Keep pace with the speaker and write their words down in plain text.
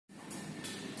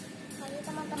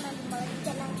teman-teman, di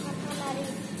Jalan-Jalan hari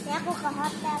ini aku ke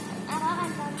hotel. Aku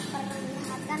akan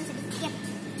memperlihatkan sedikit.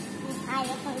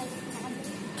 Ayo kalau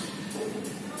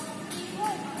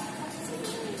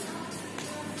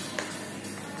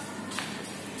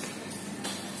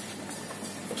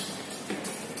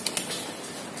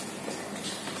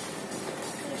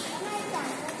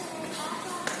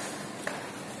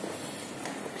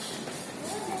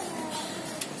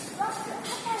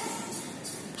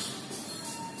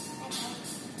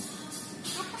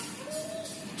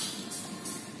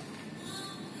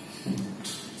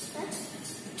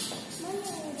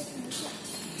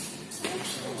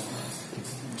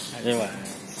Ayo, Mas.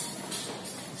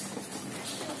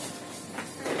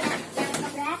 yang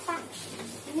keberapa?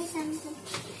 Ini Samsung.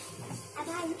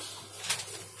 Apa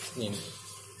ini?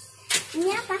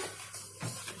 Ini apa?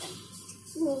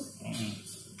 Ini.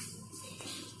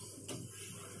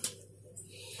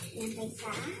 Lantai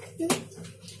 1.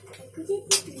 Aku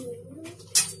jadi dulu.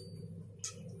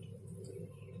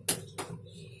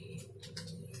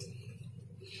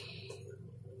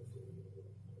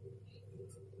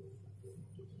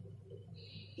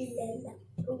 Lala,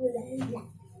 lala.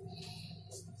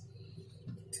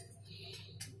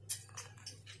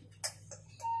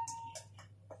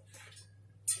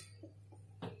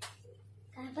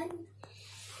 Kapan?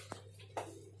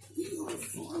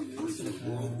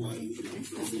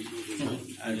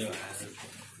 Ayo.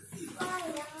 Oh,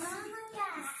 yang mana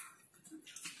ya?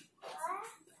 Oh,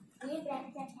 ini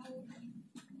belajar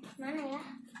mana ya?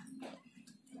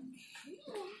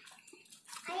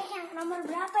 Ayah yang nomor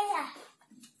berapa ya?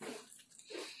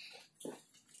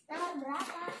 Nomor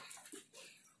berapa?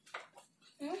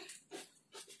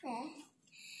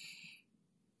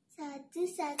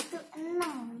 116.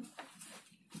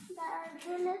 Ntar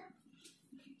dulu.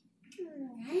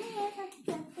 Mana ya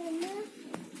 116? 116.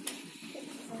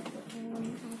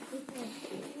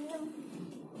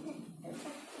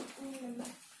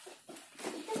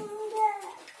 Itu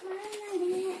enggak. Mana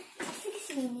dia? Asik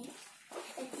sini.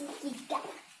 3.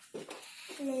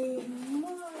 5.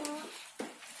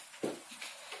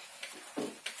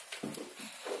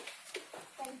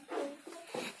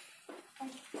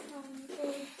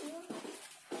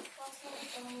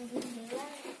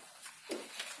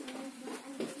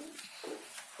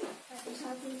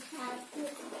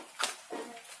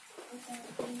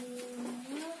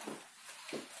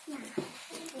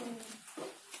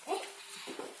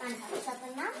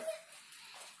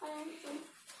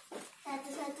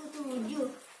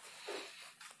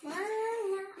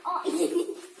 Mana? Oh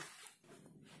ini.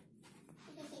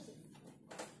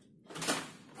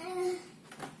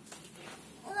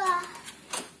 Wah,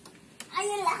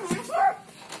 ayolah masuk.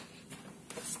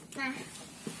 Nah,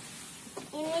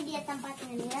 ini dia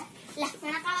tempatnya ya. Lah,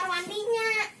 mana kamar mandinya?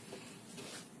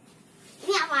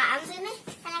 Ini apaan sih nih?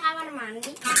 Kayak kamar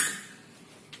mandi.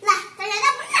 Lah, ternyata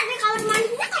benar nih kamar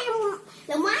mandinya kayak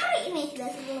lemari nih,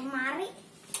 dari lemari.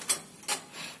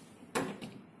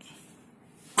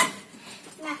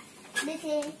 Nah, di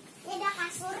sini ada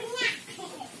kasurnya.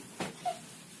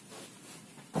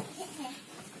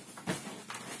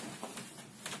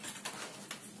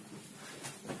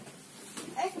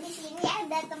 Terus di sini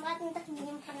ada tempat untuk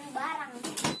menyimpan barang.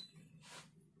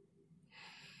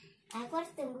 Aku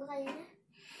harus tunggu kayaknya.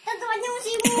 Tempatnya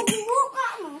masih mau dibuka,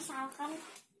 misalkan.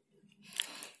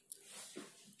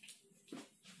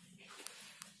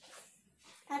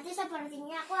 Nanti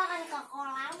sepertinya aku akan ke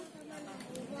kolam.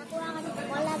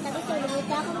 Tapi sebelum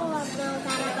itu aku mau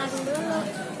sarapan dulu.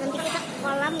 Nanti kita ke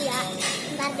kolam ya.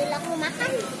 Ntar dulu aku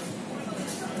makan.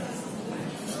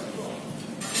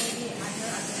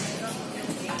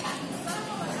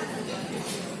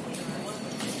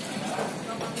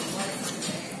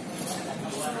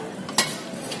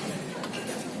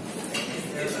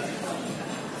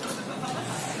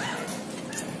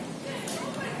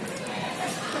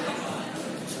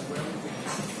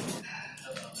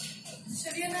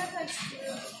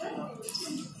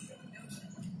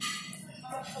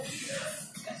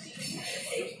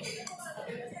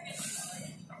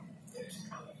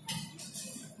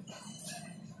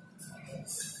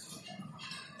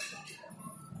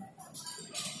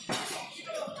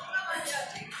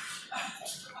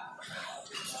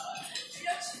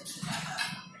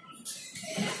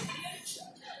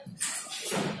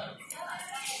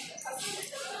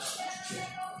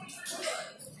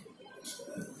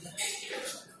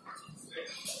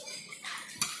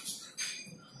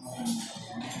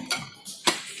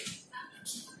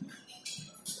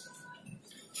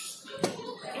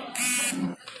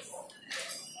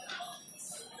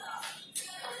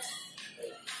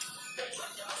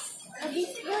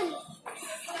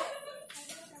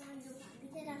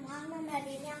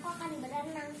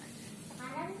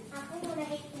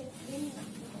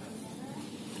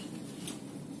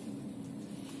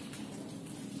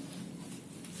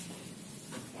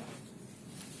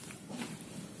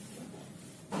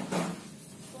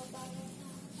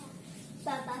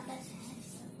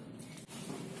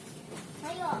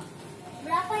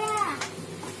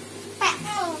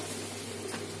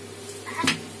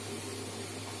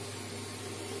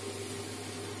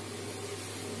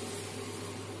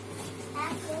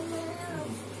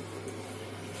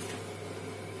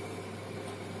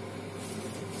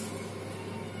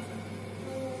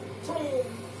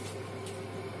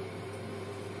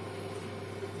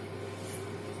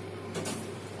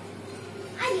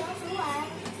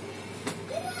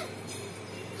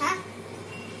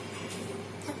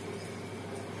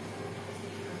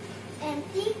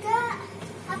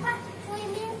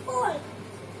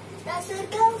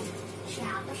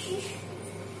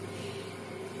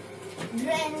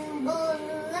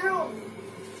 Berenang.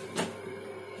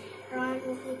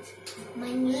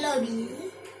 Main lobby.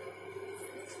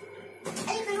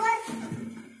 Ayo keluar.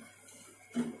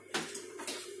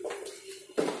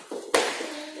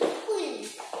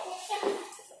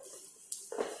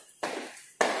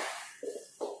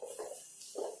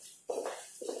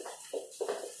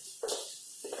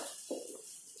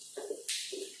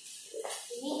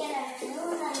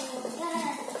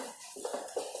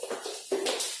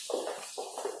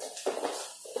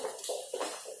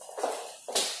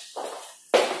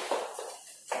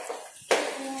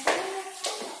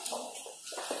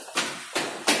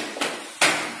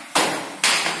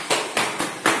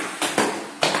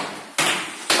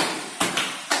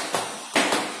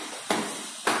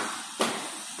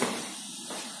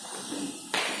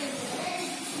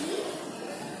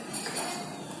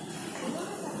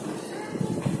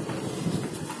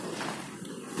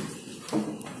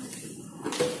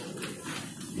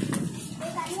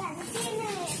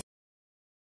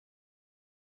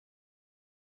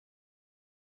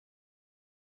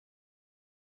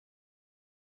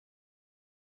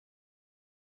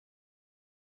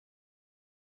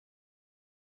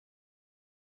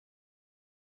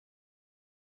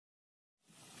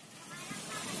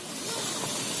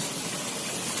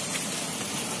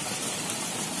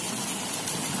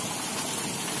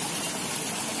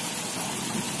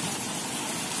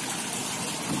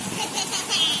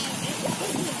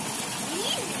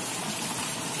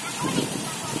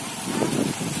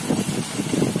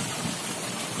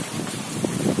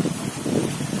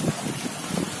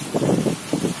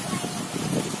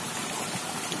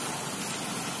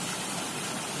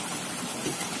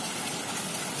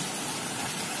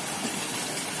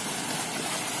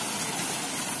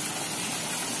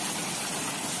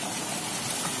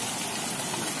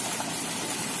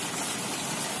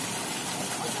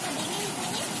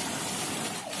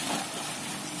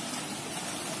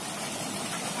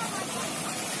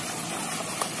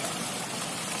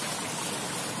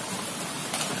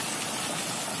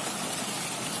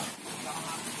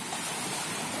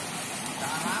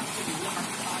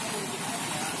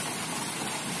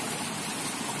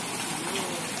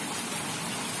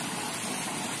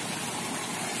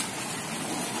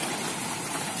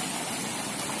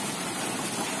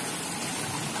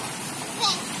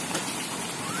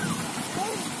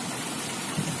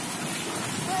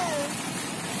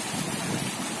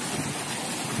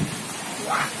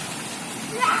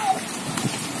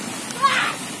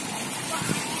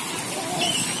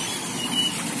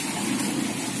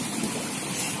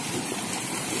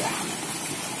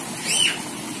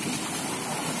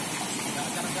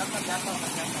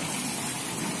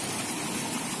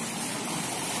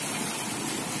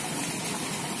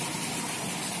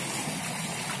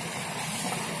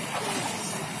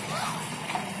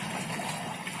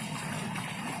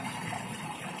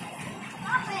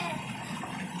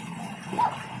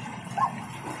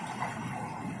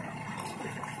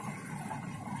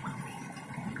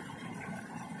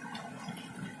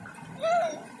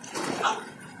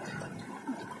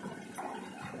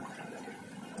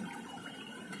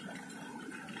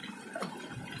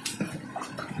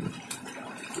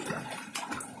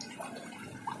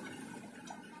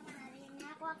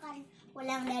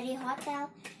 Pulang dari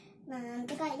hotel. Nah,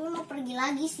 nanti kayaknya mau pergi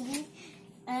lagi sih.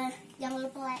 Jangan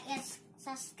lupa like,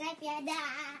 subscribe ya.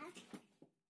 Dah.